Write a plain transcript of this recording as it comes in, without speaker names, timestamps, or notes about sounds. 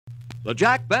The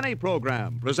Jack Benny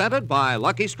Program, presented by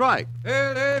Lucky Strike.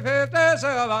 Front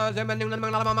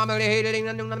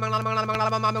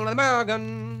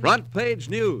page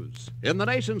news. In the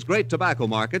nation's great tobacco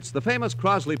markets, the famous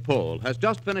Crosley poll has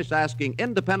just finished asking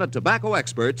independent tobacco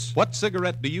experts, what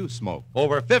cigarette do you smoke?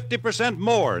 Over 50%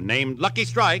 more named Lucky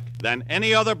Strike than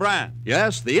any other brand.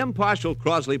 Yes, the impartial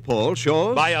Crosley poll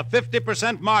shows, by a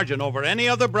 50% margin over any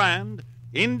other brand,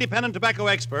 independent tobacco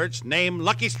experts name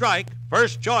Lucky Strike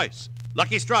first choice.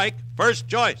 Lucky Strike, first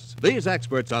choice. These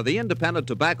experts are the independent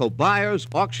tobacco buyers,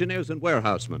 auctioneers, and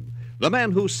warehousemen, the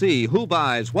men who see who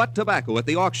buys what tobacco at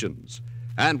the auctions.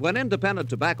 And when independent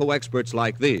tobacco experts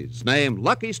like these name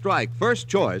Lucky Strike first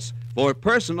choice for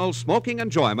personal smoking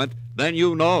enjoyment, then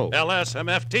you know.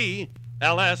 LSMFT,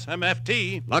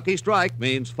 LSMFT. Lucky Strike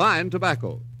means fine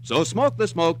tobacco. So smoke the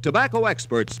smoke tobacco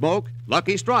experts smoke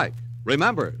Lucky Strike.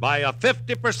 Remember, by a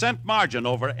 50% margin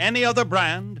over any other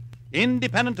brand,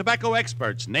 independent tobacco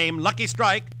experts name Lucky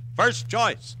Strike first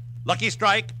choice. Lucky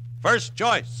Strike, first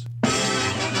choice.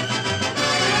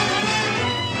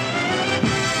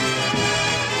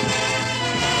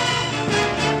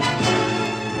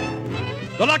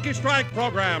 The Lucky Strike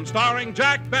program, starring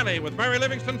Jack Benny with Mary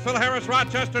Livingston, Phil Harris,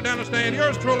 Rochester, Dennis Day, and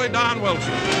yours truly, Don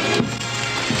Wilson.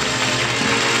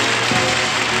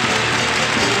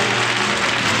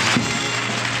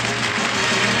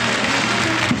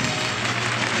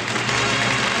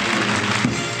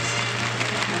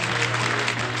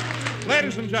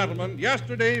 Ladies and gentlemen,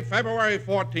 yesterday, February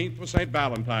 14th, was St.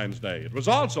 Valentine's Day. It was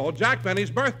also Jack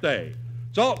Benny's birthday.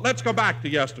 So let's go back to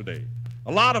yesterday.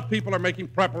 A lot of people are making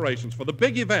preparations for the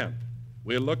big event.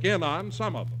 We'll look in on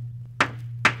some of them.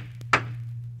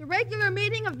 The regular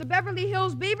meeting of the Beverly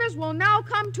Hills Beavers will now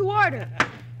come to order.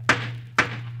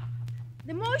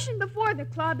 The motion before the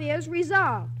club is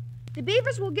resolved. The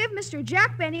Beavers will give Mr.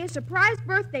 Jack Benny a surprise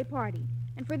birthday party,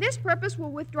 and for this purpose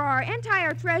will withdraw our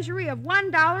entire treasury of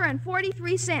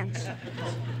 $1.43.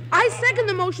 I second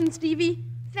the motion, Stevie.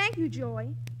 Thank you,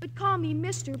 Joey, but call me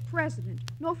Mr. President.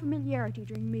 No familiarity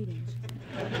during meetings.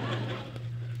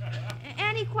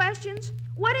 Any questions?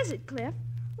 What is it, Cliff?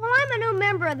 Well, I'm a new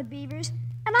member of the Beavers,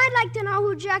 and I'd like to know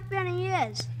who Jack Benny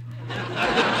is.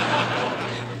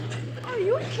 Are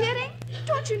you kidding?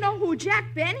 Don't you know who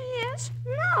Jack Benny is?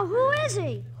 No, who is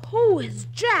he? Who is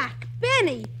Jack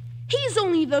Benny? He's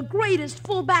only the greatest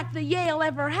fullback the Yale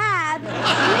ever had.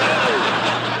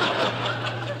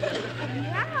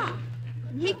 Yeah.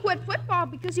 He quit football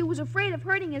because he was afraid of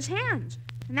hurting his hands,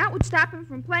 and that would stop him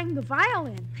from playing the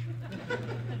violin.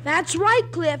 That's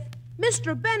right, Cliff.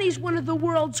 Mr. Benny's one of the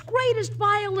world's greatest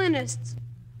violinists.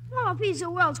 Well, if he's the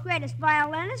world's greatest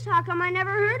violinist, how come I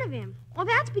never heard of him? Well,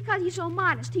 that's because he's so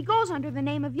modest. He goes under the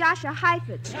name of Yasha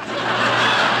Heifetz.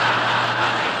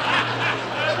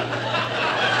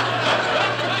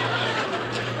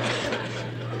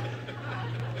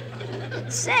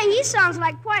 Say, he sounds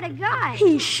like quite a guy.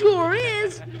 He sure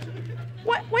is.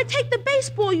 Why, take the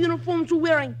baseball uniforms we're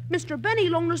wearing. Mr. Benny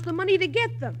loaned us the money to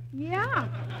get them. Yeah.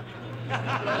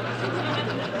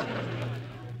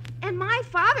 And my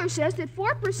father says that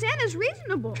 4% is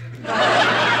reasonable.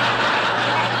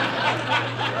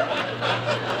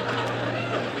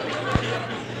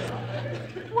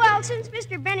 Well, since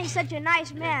Mr. Benny's such a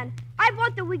nice man, I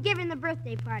vote that we give him the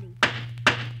birthday party.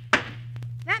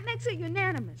 That makes it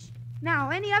unanimous.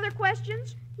 Now, any other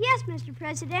questions? Yes, Mr.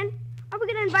 President. Are we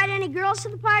going to invite any girls to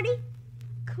the party?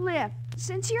 Cliff,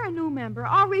 since you're a new member,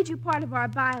 I'll read you part of our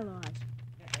bylaws.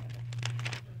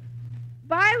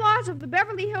 Bylaws of the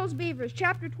Beverly Hills Beavers,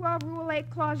 Chapter 12, Rule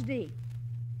 8, Clause D.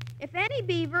 If any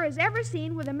beaver is ever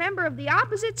seen with a member of the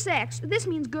opposite sex, this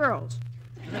means girls,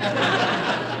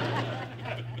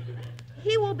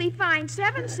 he will be fined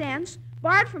 7 cents,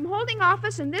 barred from holding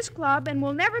office in this club, and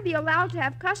will never be allowed to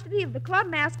have custody of the club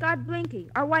mascot, Blinky,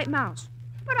 our white mouse.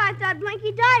 But I thought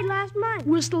Blinky died last month.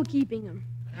 We're still keeping him.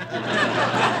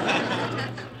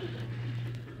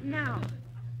 Now,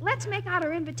 let's make out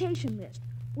our invitation list.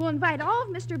 We'll invite all of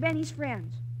Mr. Benny's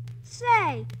friends.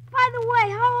 Say, by the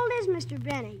way, how old is Mr.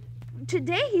 Benny?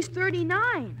 Today he's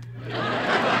 39.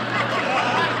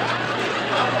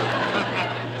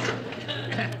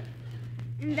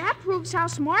 And that proves how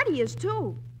smart he is,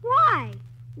 too. Why?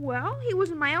 Well, he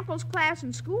was in my uncle's class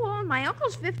in school, and my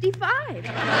uncle's 55.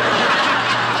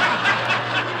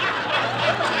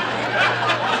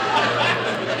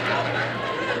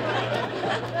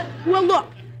 Well, look,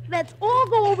 let's all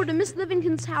go over to Miss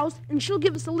Livingston's house, and she'll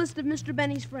give us a list of Mr.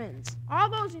 Benny's friends. All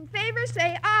those in favor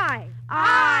say aye.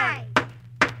 Aye.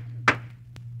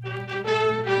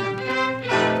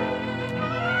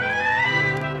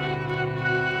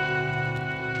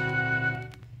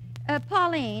 Paul,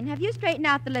 Pauline, have you straightened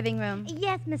out the living room?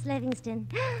 Yes, Miss Livingston.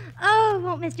 Oh,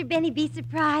 won't Mr. Benny be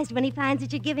surprised when he finds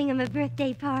that you're giving him a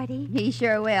birthday party? He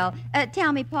sure will.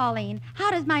 Tell me, Pauline,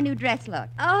 how does my new dress look?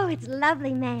 Oh, it's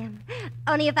lovely, ma'am.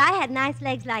 Only if I had nice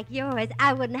legs like yours,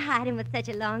 I wouldn't hide him with such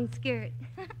a long skirt.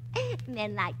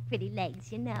 Men like pretty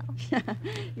legs, you know.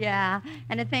 Yeah,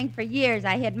 and to think for years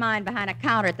I hid mine behind a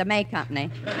counter at the May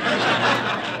Company.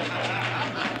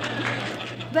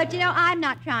 But, you know, I'm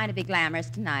not trying to be glamorous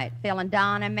tonight. Phil and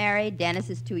Don are married, Dennis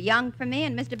is too young for me,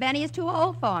 and Mr. Benny is too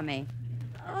old for me.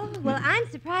 Oh, well, I'm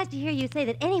surprised to hear you say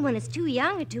that anyone is too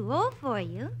young or too old for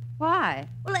you. Why?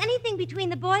 Well, anything between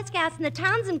the Boy Scouts and the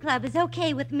Townsend Club is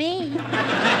okay with me.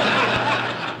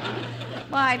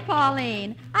 Why,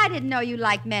 Pauline, I didn't know you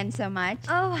liked men so much.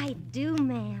 Oh, I do,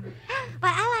 ma'am.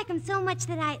 Why, I like them so much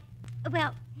that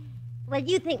Well,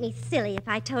 you'd think me silly if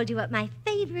I told you what my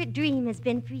favorite dream has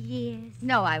been for years.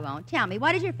 No, I won't. Tell me,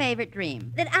 what is your favorite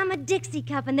dream? That I'm a Dixie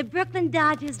cup in the Brooklyn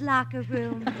Dodgers locker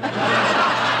room.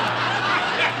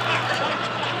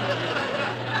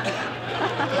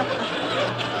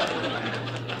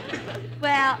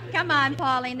 Well, come on,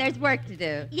 Pauline, there's work to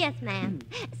do. Yes, ma'am.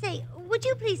 Say, would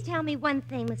you please tell me one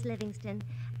thing, Miss Livingston?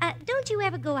 Don't you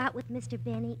ever go out with Mr.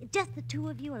 Benny, just the two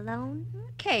of you alone?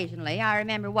 Occasionally. I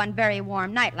remember one very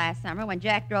warm night last summer when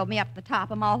Jack drove me up the top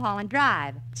of Mulholland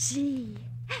Drive. Gee,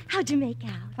 how'd you make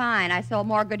out? Fine. I sold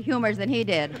more good humors than he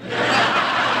did.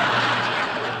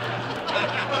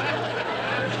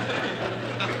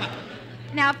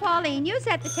 Now, Pauline, you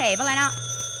set the table, and I'll...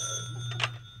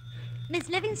 Miss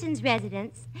Livingston's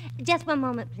residence. Just one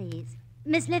moment, please.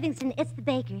 Miss Livingston, it's the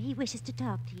baker. He wishes to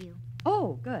talk to you.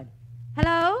 Oh, good.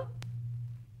 Hello?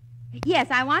 Yes,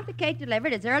 I want the cake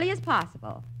delivered as early as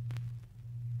possible.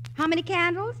 How many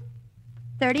candles?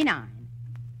 39.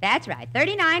 That's right,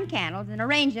 39 candles, and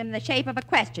arrange them in the shape of a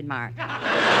question mark.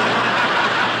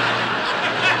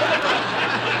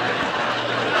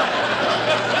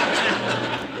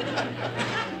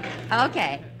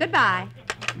 Okay, goodbye.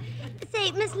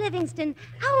 Say, Miss Livingston,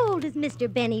 how old is Mr.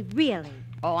 Benny really?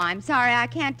 Oh, I'm sorry, I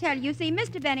can't tell you. See,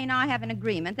 Mr. Benny and I have an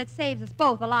agreement that saves us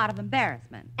both a lot of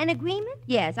embarrassment. An agreement?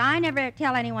 Yes, I never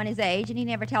tell anyone his age, and he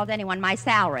never tells anyone my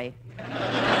salary.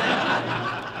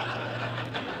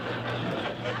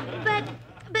 But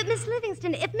Miss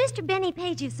Livingston, if Mr. Benny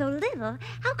paid you so little,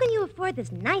 how can you afford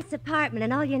this nice apartment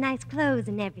and all your nice clothes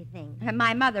and everything?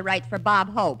 My mother writes for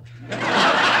Bob Hope.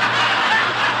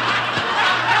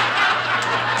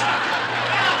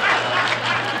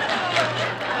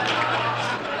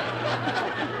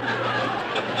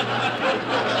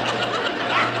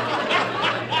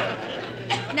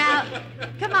 Now,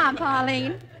 come on,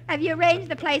 Pauline. Have you arranged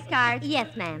the place cards?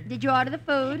 Yes, ma'am. Did you order the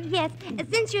food? Yes.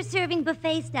 Since you're serving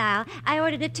buffet style, I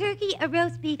ordered a turkey, a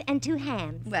roast beef, and 2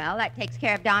 hams. Well, that takes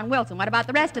care of Don Wilson. What about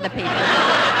the rest of the people?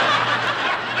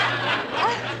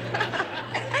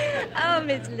 Oh,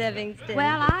 Miss Livingston.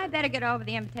 Well, I better get over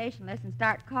the invitation list and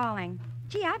start calling.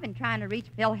 Gee, I've been trying to reach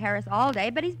Phil Harris all day,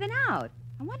 but he's been out.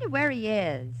 I wonder where he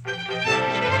is.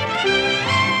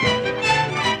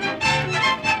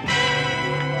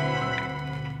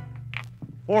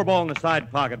 4 ball in the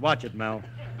side pocket. Watch it, Mel.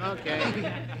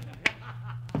 Okay.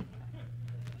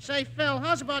 Say, Phil,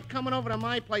 how's about coming over to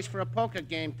my place for a poker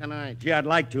game tonight? Gee, I'd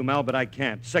like to, Mel, but I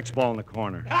can't. 6 ball in the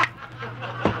corner.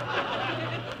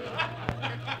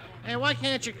 Hey, why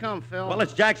can't you come, Phil? Well,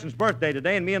 it's Jackson's birthday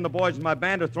today, and me and the boys in my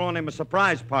band are throwing him a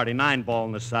surprise party. 9 ball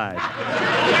in the side.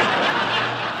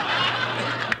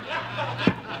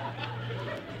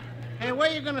 Hey,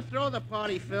 where you going to throw the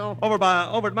party, Phil? Over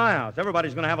at my house.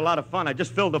 Everybody's going to have a lot of fun. I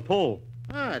just filled the pool.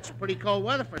 Oh, it's pretty cold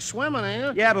weather for swimming, ain't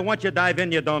it? Yeah, but once you dive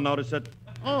in, you don't notice it.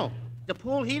 Oh, the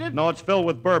pool heated? No, it's filled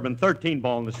with bourbon. 13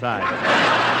 ball in the side.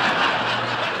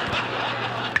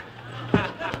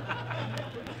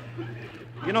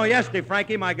 You know, yesterday,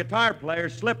 Frankie, my guitar player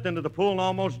slipped into the pool and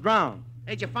almost drowned.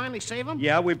 Hey, did you finally save him?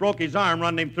 Yeah, we broke his arm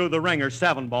running him through the ringer.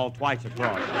 7 ball, twice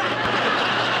across.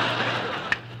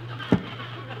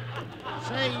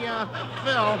 Say,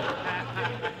 Phil,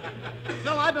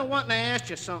 I've been wanting to ask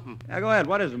you something. Yeah, go ahead.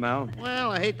 What is it, Mel?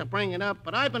 Well, I hate to bring it up,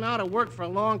 but I've been out of work for a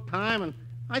long time, and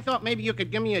I thought maybe you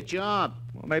could give me a job.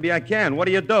 Well, maybe I can. What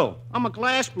do you do? I'm a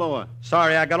glass blower.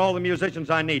 Sorry, I got all the musicians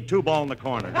I need. 2 ball in the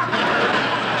corner.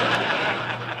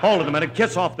 Hold it a minute.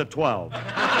 Kiss off the 12.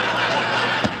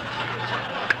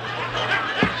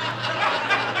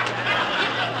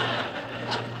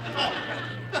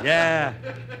 Yeah.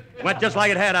 Went just like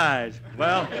it had eyes.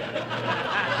 Well,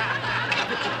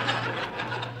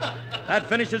 that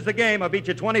finishes the game. I beat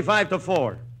you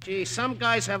 25-4. Gee, some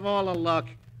guys have all the luck.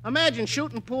 Imagine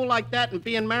shooting pool like that and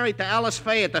being married to Alice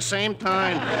Faye at the same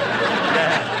time.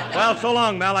 Yeah. Well, so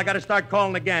long, Mel. I got to start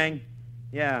calling the gang.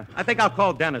 Yeah, I think I'll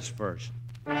call Dennis first.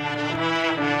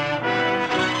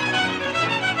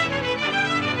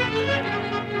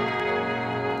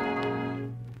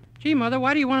 Gee, Mother,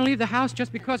 why do you want to leave the house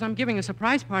just because I'm giving a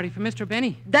surprise party for Mr.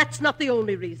 Benny? That's not the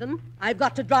only reason. I've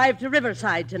got to drive to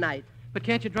Riverside tonight. But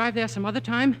can't you drive there some other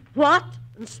time? What?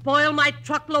 And spoil my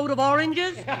truckload of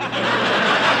oranges?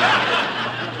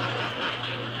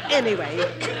 Anyway,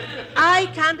 I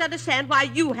can't understand why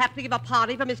you have to give a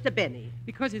party for Mr. Benny.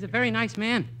 Because he's a very nice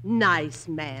man. Nice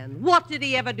man. What did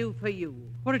he ever do for you?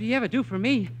 What did he ever do for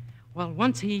me? Well,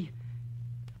 once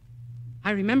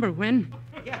I remember when.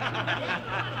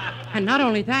 And not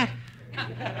only that.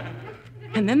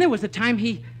 And then there was the time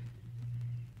he...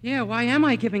 Yeah, why am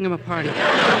I giving him a party?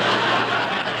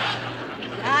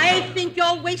 I think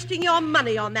you're wasting your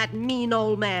money on that mean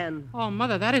old man. Oh,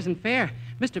 Mother, that isn't fair.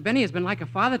 Mr. Benny has been like a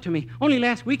father to me. Only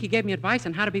last week he gave me advice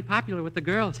on how to be popular with the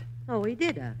girls. Oh, he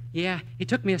did, huh? Yeah, he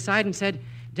took me aside and said,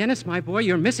 Dennis, my boy,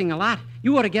 you're missing a lot.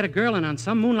 You ought to get a girl and on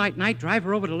some moonlight night drive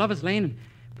her over to Lover's Lane and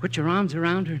put your arms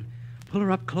around her and pull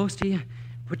her up close to you,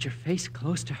 put your face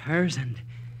close to hers and...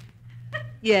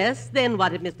 Yes, then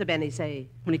what did Mr. Benny say?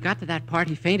 When he got to that part,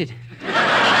 he fainted.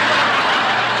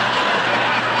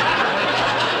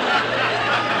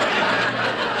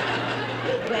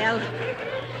 Well,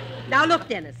 now look,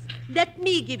 Dennis, let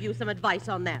me give you some advice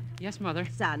on that. Yes, Mother.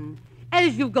 Son,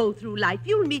 as you go through life,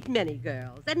 you'll meet many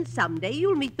girls, and someday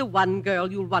you'll meet the one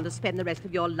girl you'll want to spend the rest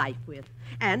of your life with.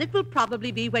 And it will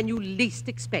probably be when you least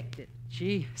expect it.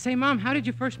 Gee, say, Mom, how did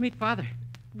you first meet Father?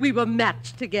 We were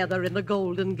matched together in the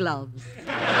Golden Gloves.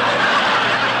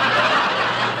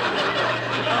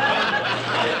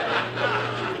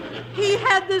 He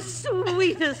had the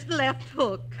sweetest left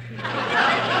hook.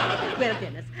 Well,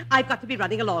 Dennis, I've got to be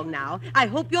running along now. I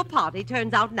hope your party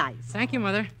turns out nice. Thank you,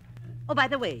 Mother. Oh, by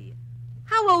the way,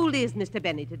 how old is Mr.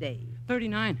 Benny today?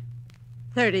 39.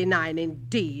 39,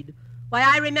 indeed. Why,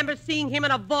 I remember seeing him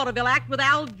in a vaudeville act with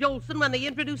Al Jolson when they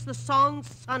introduced the song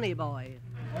Sonny Boy.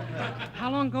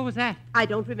 How long ago was that? I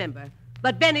don't remember.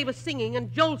 But Benny was singing and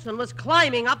Jolson was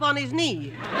climbing up on his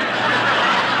knee.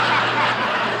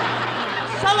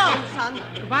 So long, son.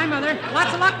 Goodbye, Mother.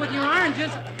 Lots of luck with your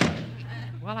oranges.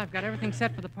 Well, I've got everything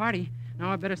set for the party.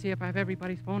 Now I better see if I have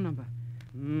everybody's phone number.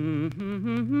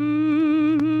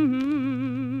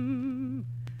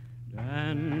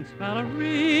 Dance,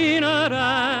 ballerina,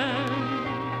 dance,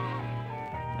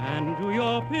 and do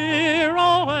your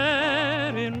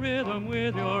pirouette in rhythm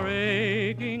with your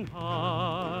aching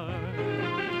heart.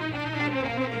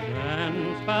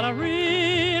 Dance,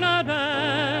 ballerina,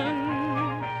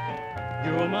 dance,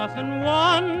 you mustn't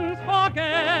once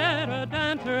forget a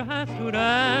dancer has to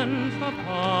dance the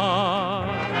part.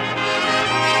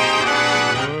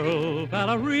 Whirl,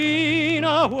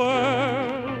 ballerina,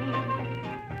 whirl,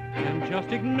 and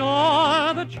just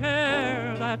ignore the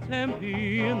chair that's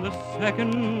empty in the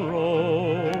second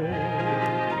row.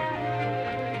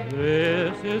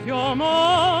 This is your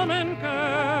moment,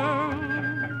 girl,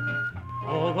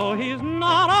 although he's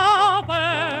not out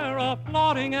there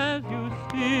applauding as you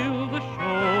steal the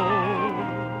show.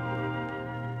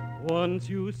 Once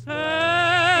you said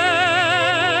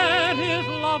his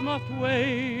love must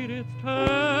wait its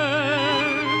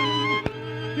turn,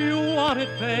 you wanted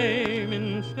fame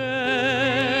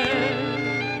instead.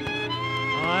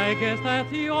 I guess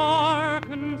that's your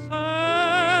concern.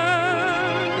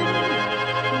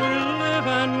 We'll live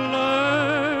and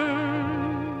learn.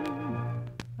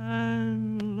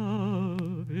 And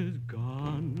love is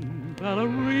gone,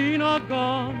 ballerina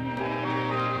gone.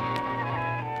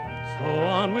 So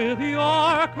on with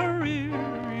your career,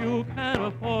 you can't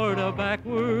afford a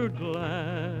backward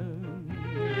glance.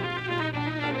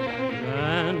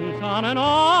 Dance on and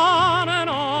on and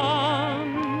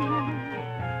on.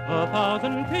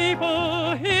 1,000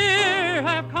 people here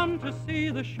have come to see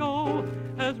the show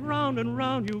as round and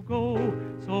round you go.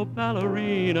 So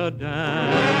ballerina,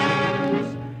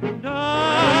 dance,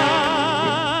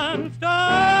 dance,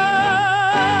 dance.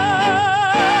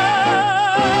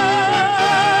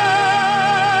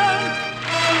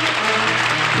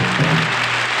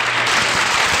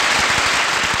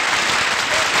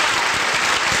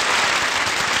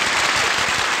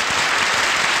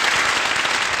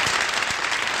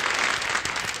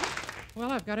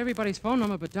 Well, I've got everybody's phone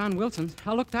number but Don Wilson's.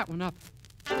 I'll look that one up.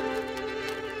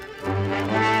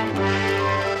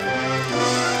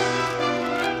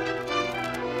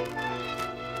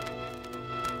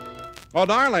 Oh,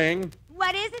 darling,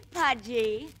 What is it,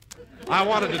 Pudgy? I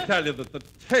wanted to tell you that the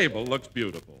table looks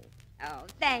beautiful. Oh,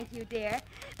 thank you, dear.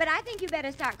 But I think you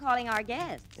better start calling our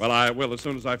guests. Well, I will as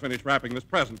soon as I finish wrapping this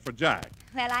present for Jack.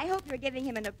 Well, I hope you're giving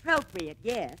him an appropriate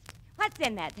gift. What's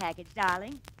in that package,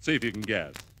 darling? See if you can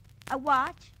guess. A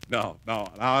watch? No.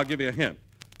 I'll give you a hint.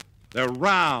 They're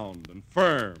round and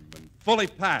firm and fully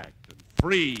packed and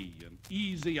free and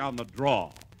easy on the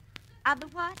draw. Of the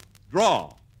what?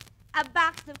 Draw. A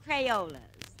box of Crayolas.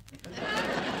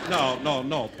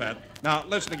 No, Pet. Now,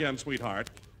 listen again, sweetheart.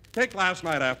 Take last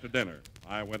night after dinner.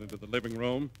 I went into the living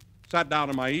room, sat down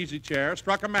in my easy chair,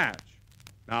 struck a match.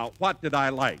 Now, what did I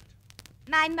light?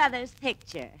 My mother's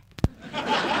picture.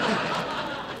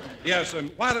 Yes,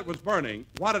 and while it was burning,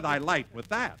 what did I light with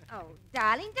that? Oh,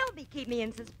 darling, don't keep me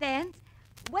in suspense.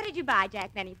 What did you buy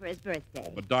Jack Benny for his birthday?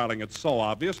 Oh, but, darling, it's so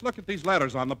obvious. Look at these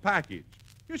letters on the package.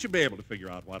 You should be able to figure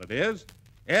out what it is.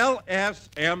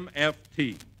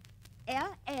 LSMFT.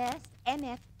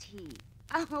 LSMFT.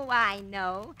 Oh, I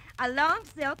know. A long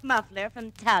silk muffler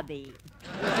from Tubby.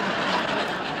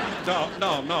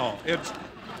 No.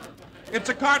 It's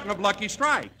a carton of Lucky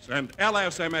Strikes, and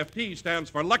LSMFT stands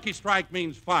for Lucky Strike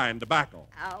means fine tobacco.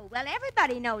 Oh, well,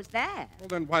 everybody knows that. Well,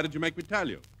 then why did you make me tell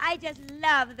you? I just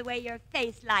love the way your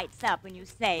face lights up when you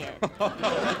say it.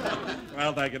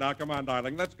 Well, thank you. Now, come on,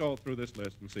 darling. Let's go through this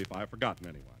list and see if I've forgotten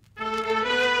anyone.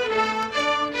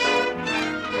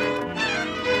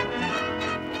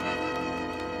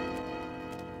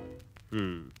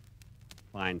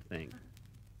 Fine thing.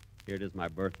 Here it is, my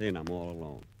birthday, and I'm all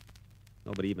alone.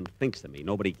 Nobody even thinks of me.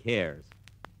 Nobody cares.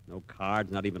 No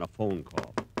cards, not even a phone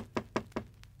call.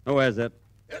 Who is it?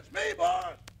 It's me,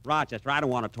 boss. Rochester, I don't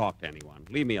want to talk to anyone.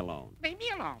 Leave me alone. Leave me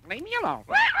alone. Leave me alone.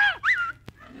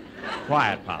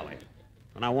 Quiet, Polly.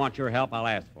 When I want your help, I'll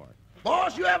ask for it.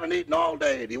 Boss, you haven't eaten all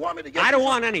day. Do you want me to get I don't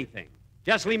want anything.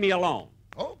 Just leave me alone.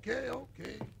 Okay.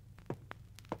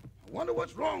 I wonder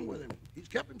what's wrong with him. He's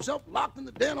kept himself locked in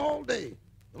the den all day.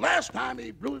 The last time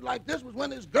he brooded like this was when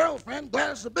his girlfriend,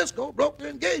 Gladys Zabisco, broke their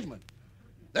engagement.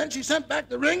 Then she sent back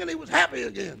the ring and he was happy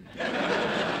again.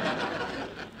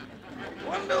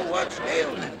 Wonder what's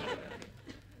ailing him.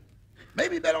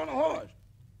 Maybe bet on a horse.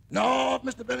 No, if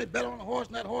Mr. Benny bet on a horse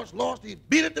and that horse lost, he'd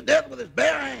beat it to death with his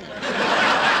bare hands.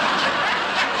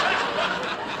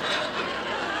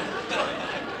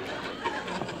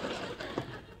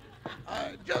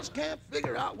 I just can't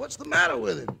figure out what's the matter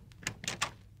with him.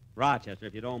 Rochester,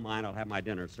 if you don't mind, I'll have my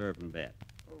dinner served in bed.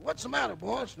 What's the matter,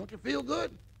 boss? Don't you feel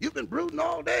good? You've been brooding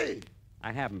all day.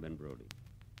 I haven't been brooding.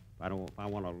 If I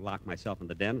want to lock myself in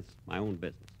the den, it's my own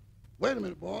business. Wait a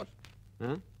minute, boss.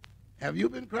 Huh? Have you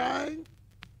been crying?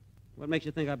 What makes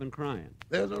you think I've been crying?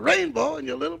 There's a rainbow in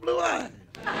your little blue eyes.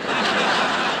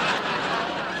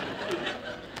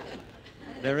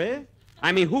 There is?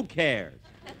 I mean, who cares?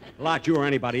 A lot you or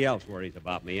anybody else worries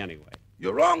about me anyway.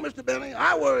 You're wrong, Mr. Benny.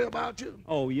 I worry about you.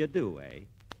 Oh, you do, eh?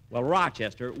 Well,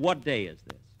 Rochester, what day is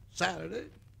this? Saturday.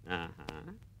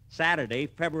 Uh-huh. Saturday,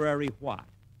 February what?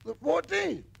 The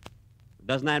 14th.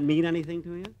 Doesn't that mean anything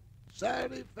to you?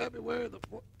 Saturday, February the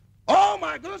 4th. Oh,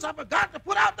 my goodness, I forgot to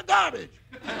put out the garbage.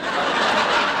 It's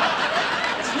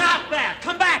not that.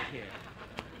 Come back here.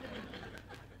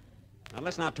 Now,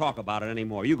 let's not talk about it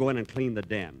anymore. You go in and clean the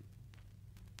den.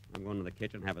 I'm going to the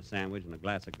kitchen, have a sandwich and a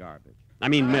glass of garbage. I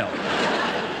mean milk.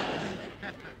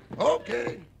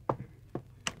 Okay.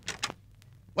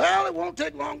 Well, it won't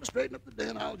take long to straighten up the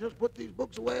den. I'll just put these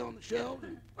books away on the shelves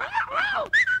and... Hello.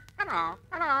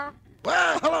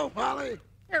 Well, hello, Polly.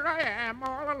 Here I am,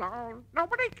 all alone.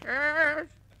 Nobody cares.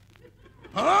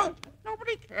 Huh?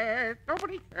 Nobody cares.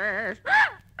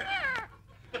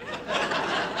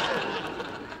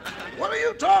 What are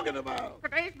you talking about?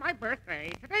 Today's my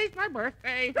birthday.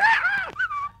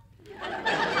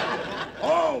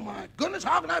 Oh, my goodness,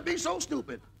 how can I be so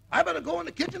stupid? I better go in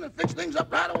the kitchen and fix things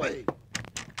up right away.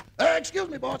 Excuse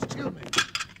me, boss, excuse me.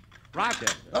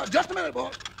 Rochester. Just a minute,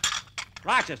 boss.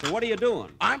 Rochester, what are you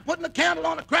doing? I'm putting a candle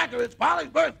on a cracker. It's Polly's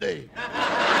birthday.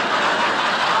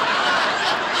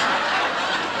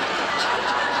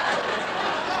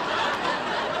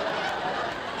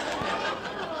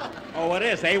 Oh, it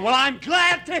is, eh? Well, I'm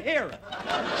glad to hear it.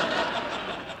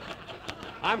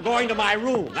 I'm going to my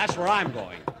room. That's where I'm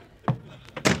going.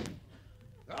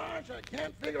 Gosh, I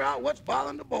can't figure out what's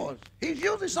bothering the boss. He's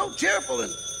usually so cheerful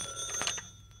and...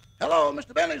 Hello,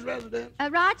 Mr. Benny's residence.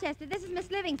 Rochester, this is Miss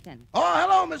Livingston. Oh,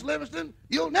 hello, Miss Livingston.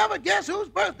 You'll never guess whose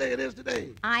birthday it is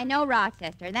today. I know,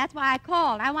 Rochester, and that's why I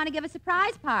called. I want to give a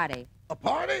surprise party. A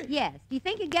party? Yes. Do you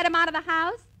think you'd get him out of the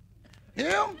house?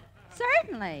 Him?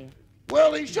 Certainly.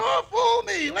 Well, he sure fooled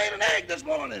me. He laid an egg this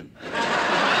morning.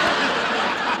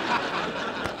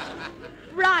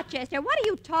 Rochester, what are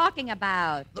you talking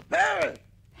about? The parrot.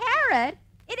 Parrot?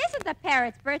 It isn't the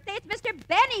parrot's birthday. It's Mr.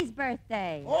 Benny's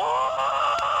birthday. Oh!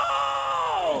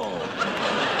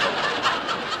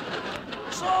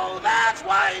 So that's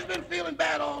why he's been feeling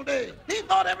bad all day. He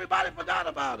thought everybody forgot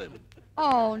about him.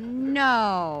 Oh,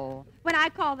 no. When I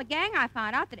called the gang, I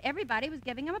found out that everybody was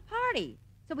giving him a party.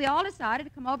 So we all decided to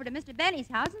come over to Mr. Benny's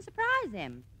house and surprise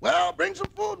him. Well, bring some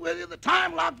food with you. The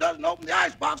time lock doesn't open the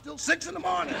icebox till 6 in the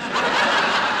morning.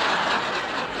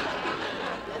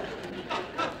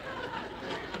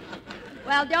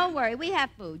 Well, don't worry. We have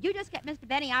food. You just get Mr.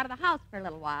 Benny out of the house for a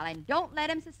little while and don't let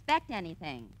him suspect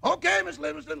anything. Okay, Miss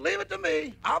Livingston, leave it to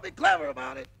me. I'll be clever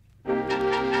about it.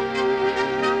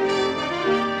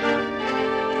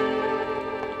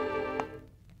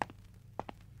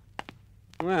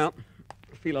 Well,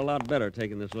 I feel a lot better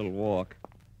taking this little walk.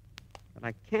 But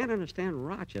I can't understand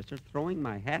Rochester throwing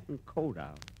my hat and coat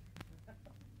out.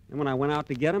 And when I went out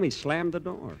to get him, he slammed the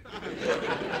door.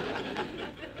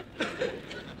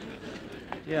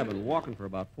 Yeah, I've been walking for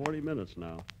about 40 minutes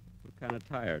now. I'm kind of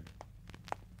tired.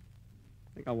 I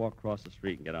think I'll walk across the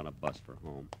street and get on a bus for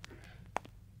home.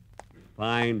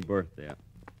 Fine birthday.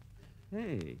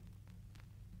 Hey,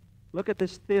 look at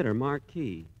this theater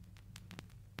marquee.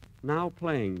 Now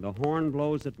playing The Horn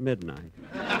Blows at Midnight.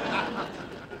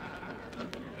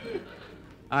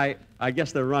 I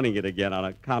guess they're running it again on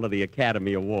account of the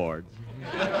Academy Awards.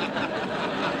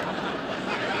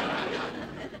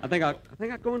 I think I'll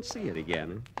go and see it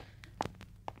again.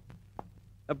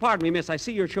 Pardon me, miss, I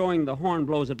see you're showing The Horn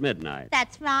Blows at Midnight.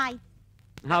 That's right.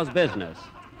 How's business?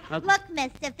 Look, miss,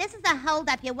 if this is a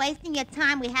holdup, you're wasting your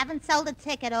time. We haven't sold a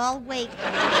ticket all week.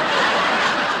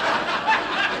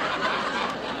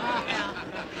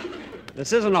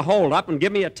 This isn't a hold-up, and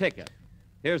give me a ticket.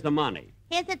 Here's the money.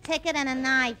 Here's a ticket and a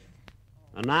knife.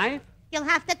 A knife? You'll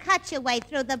have to cut your way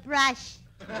through the brush.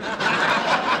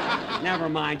 Never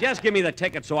mind. Just give me the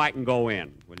ticket so I can go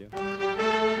in, will you?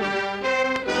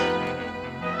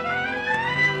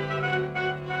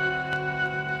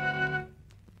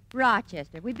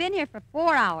 Rochester, we've been here for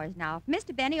 4 hours now. If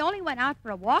Mr. Benny only went out for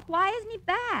a walk, why isn't he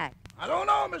back? I don't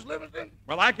know, Miss Livingston.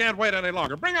 Well, I can't wait any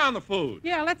longer. Bring on the food.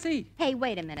 Yeah, let's eat. Hey,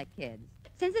 wait a minute, kids.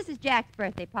 Since this is Jack's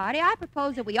birthday party, I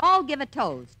propose that we all give a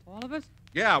toast. All of us?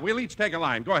 Yeah, we'll each take a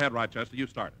line. Go ahead, Rochester. You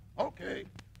start it. Okay.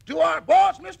 To our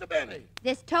boss, Mr. Benny.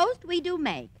 This toast we do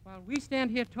make. While we stand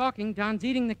here talking, Don's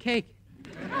eating the cake.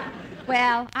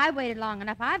 Well, I waited long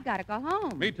enough. I've got to go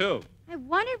home. Me too. I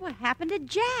wondered what happened to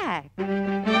Jack.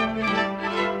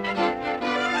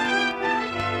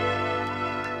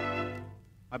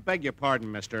 I beg your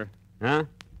pardon, mister. Huh?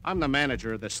 I'm the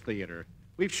manager of this theater.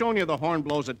 We've shown you The Horn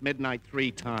Blows at Midnight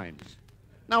 3 times.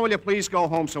 Now, will you please go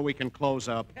home so we can close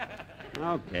up?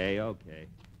 Okay.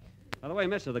 By the way,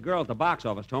 mister, the girl at the box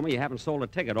office told me you haven't sold a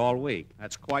ticket all week.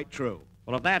 That's quite true.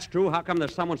 Well, if that's true, how come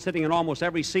there's someone sitting in almost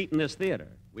every seat in this theater?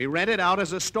 We rent it out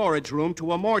as a storage room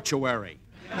to a mortuary.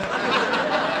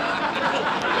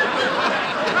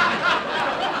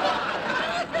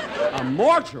 A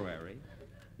mortuary?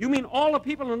 You mean all the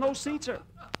people in those seats are...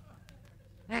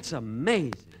 That's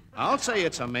amazing. I'll say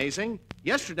it's amazing.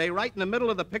 Yesterday, right in the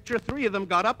middle of the picture, 3 of them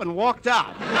got up and walked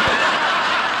out.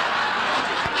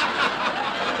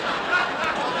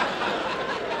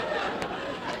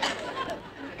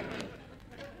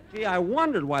 Gee, I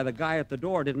wondered why the guy at the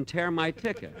door didn't tear my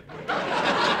ticket.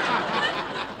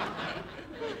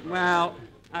 Well,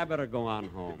 I better go on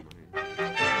home.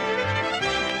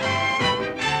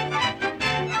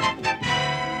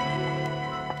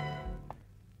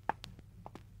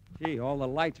 Gee, all the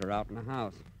lights are out in the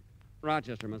house.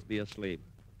 Rochester must be asleep.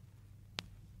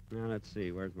 Now, let's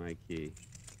see. Where's my key?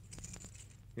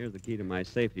 Here's the key to my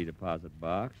safety deposit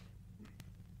box.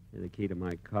 Here's the key to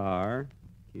my car.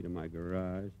 Key to my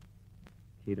garage.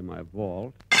 Key to my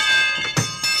vault.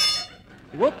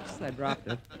 Whoops, I dropped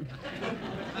it.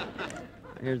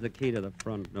 Here's the key to the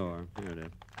front door. Here it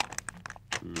is.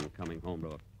 Coming home to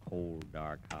a cold,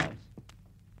 dark house.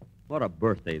 What a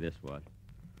birthday this was.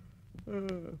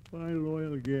 Fine,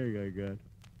 loyal gang I got.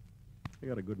 I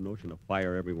got a good notion to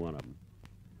fire every one of them.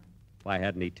 If I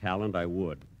had any talent, I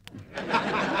would.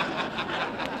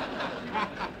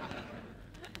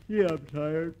 Yeah, I'm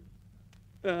tired.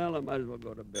 Well, I might as well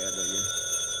go to bed, I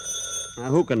guess. Now,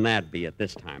 who can that be at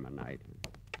this time of night?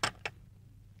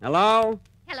 Hello?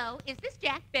 Hello, is this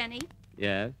Jack Benny?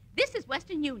 Yes? This is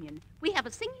Western Union. We have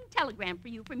a singing telegram for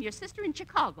you from your sister in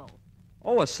Chicago.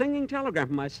 Oh, a singing telegram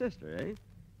from my sister, eh?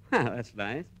 That's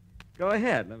nice. Go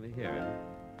ahead, let me hear it.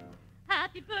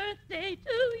 Happy birthday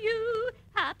to you.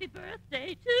 Happy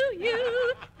birthday to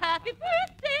you. Happy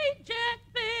birthday, Jack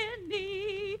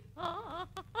Benny. Oh,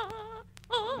 oh, oh,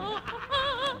 oh,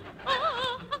 oh,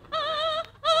 oh, oh,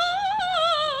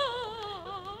 oh.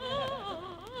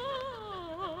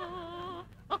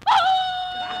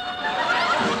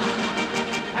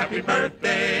 Happy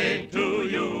birthday to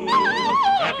you.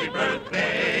 Happy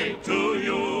birthday to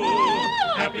you.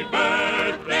 Happy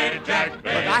birthday, Jack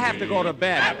Benny. Look, I have to go to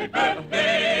bed. Happy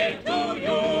birthday to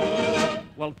you.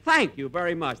 Well, thank you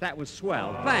very much. That was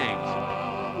swell.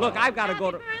 Thanks. Look, I've got to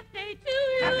go to... Happy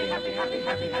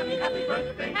birthday. Happy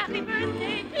birthday to you.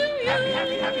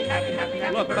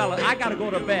 Happy. Look, fella, I got to go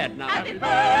to bed now. Happy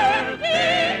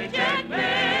birthday, Jack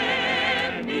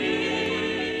Benny.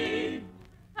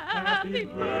 Happy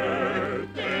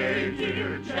birthday,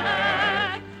 dear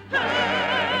Jack.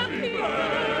 Happy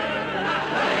birthday.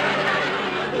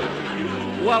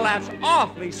 Well, that's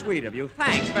awfully sweet of you.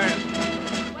 Thanks very much.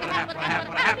 What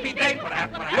a happy day. What a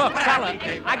happy Look, fella,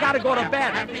 I got to go to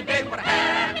bed. happy day. What a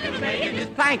happy day.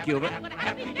 Thank you. What a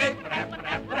happy day. What a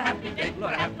happy day.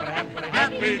 What a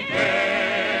happy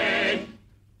day.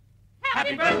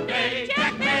 Happy birthday,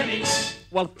 Jack Benny.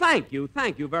 Well, thank you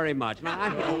very much. Now,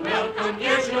 You're welcome,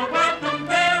 yes, you're welcome,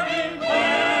 very welcome.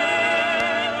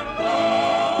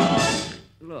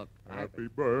 Look. Happy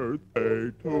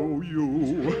birthday to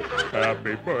you.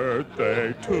 Happy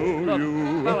birthday to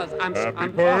you. Fellas, I'm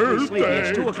Happy awfully sleepy. It's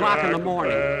birthday, 2 o'clock in the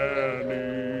morning.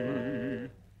 Benny.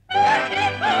 Happy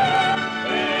birthday.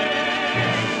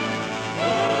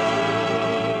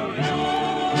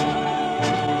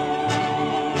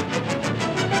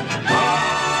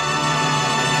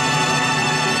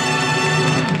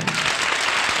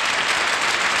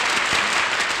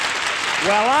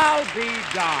 Well, I'll be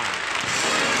darned.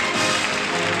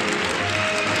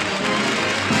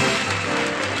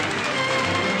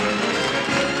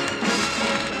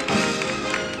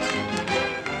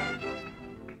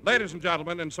 Ladies and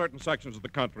gentlemen, in certain sections of the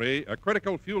country, a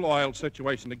critical fuel oil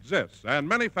situation exists, and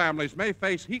many families may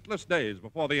face heatless days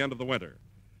before the end of the winter.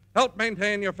 Help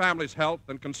maintain your family's health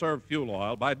and conserve fuel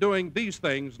oil by doing these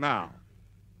things now.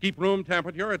 Keep room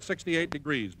temperature at 68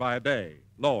 degrees by day,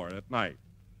 lower at night.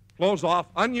 Close off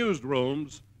unused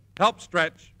rooms. Help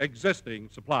stretch existing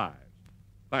supplies.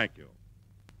 Thank you.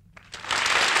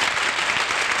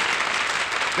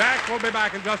 Jack will be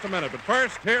back in just a minute, but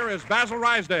first, here is Basil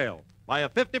Rysdale. By a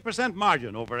 50%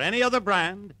 margin over any other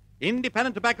brand,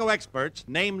 independent tobacco experts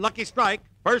name Lucky Strike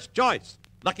first choice.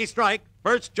 Lucky Strike,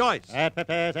 first choice.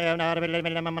 American.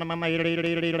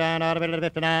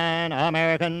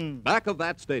 Back of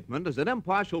that statement is an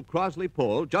impartial Crosley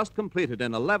poll just completed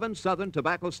in 11 southern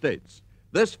tobacco states.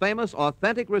 This famous,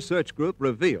 authentic research group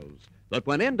reveals that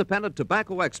when independent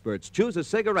tobacco experts choose a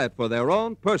cigarette for their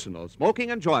own personal smoking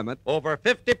enjoyment, over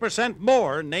 50%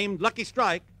 more named Lucky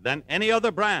Strike than any other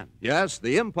brand. Yes,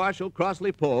 the impartial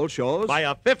Crosley poll shows... By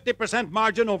a 50%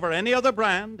 margin over any other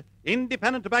brand,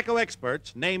 independent tobacco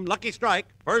experts name Lucky Strike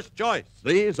first choice.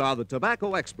 These are the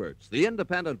tobacco experts, the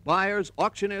independent buyers,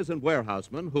 auctioneers, and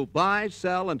warehousemen who buy,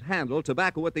 sell, and handle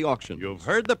tobacco at the auction. You've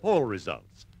heard the poll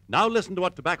results. Now listen to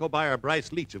what tobacco buyer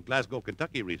Bryce Leach of Glasgow,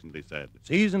 Kentucky recently said.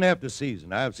 Season after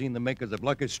season, I've seen the makers of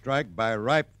Lucky Strike buy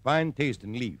ripe,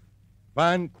 fine-tasting leaf.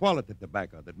 Fine quality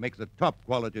tobacco that makes a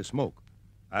top-quality smoke.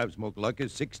 I've smoked Lucky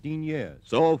 16 years.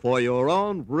 So for your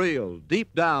own real,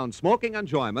 deep-down smoking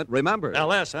enjoyment, remember...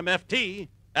 LSMFT.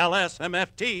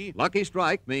 LSMFT. Lucky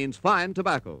Strike means fine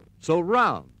tobacco. So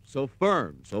round, so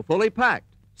firm, so fully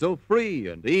packed, so free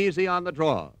and easy on the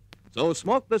draw. So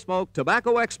smoke the smoke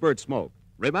tobacco expert smoke.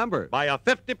 Remember, by a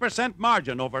 50%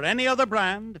 margin over any other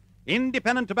brand,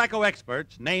 independent tobacco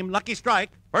experts name Lucky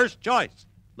Strike first choice.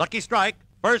 Lucky Strike,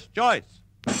 first choice.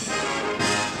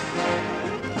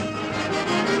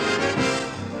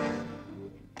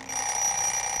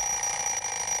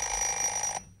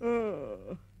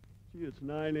 Gee, it's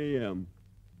 9 a.m.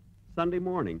 Sunday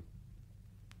morning.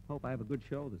 Hope I have a good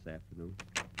show this afternoon.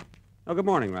 Oh, good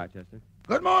morning, Rochester.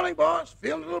 Good morning, boss.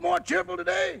 Feeling a little more cheerful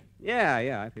today?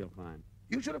 Yeah, I feel fine.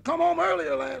 You should have come home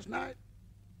earlier last night.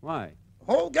 Why? The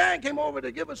whole gang came over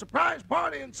to give a surprise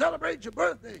party and celebrate your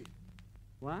birthday.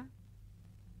 What?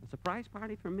 A surprise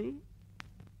party for me?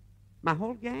 My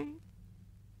whole gang?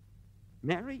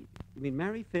 Mary? You mean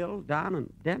Mary, Phil, Don, and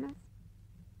Dennis?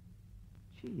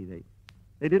 Gee,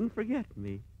 they didn't forget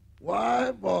me.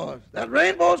 Why, boss, that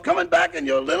rainbow's coming back in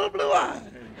your little blue eye.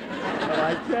 But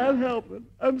I can't help it.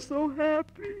 I'm so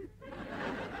happy.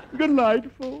 Good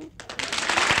night, folks.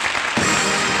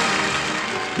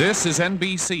 This is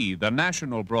NBC, the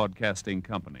national broadcasting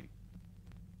company.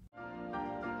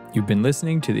 You've been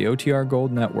listening to the OTR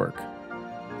Gold Network.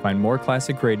 Find more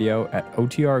classic radio at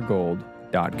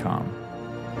otrgold.com.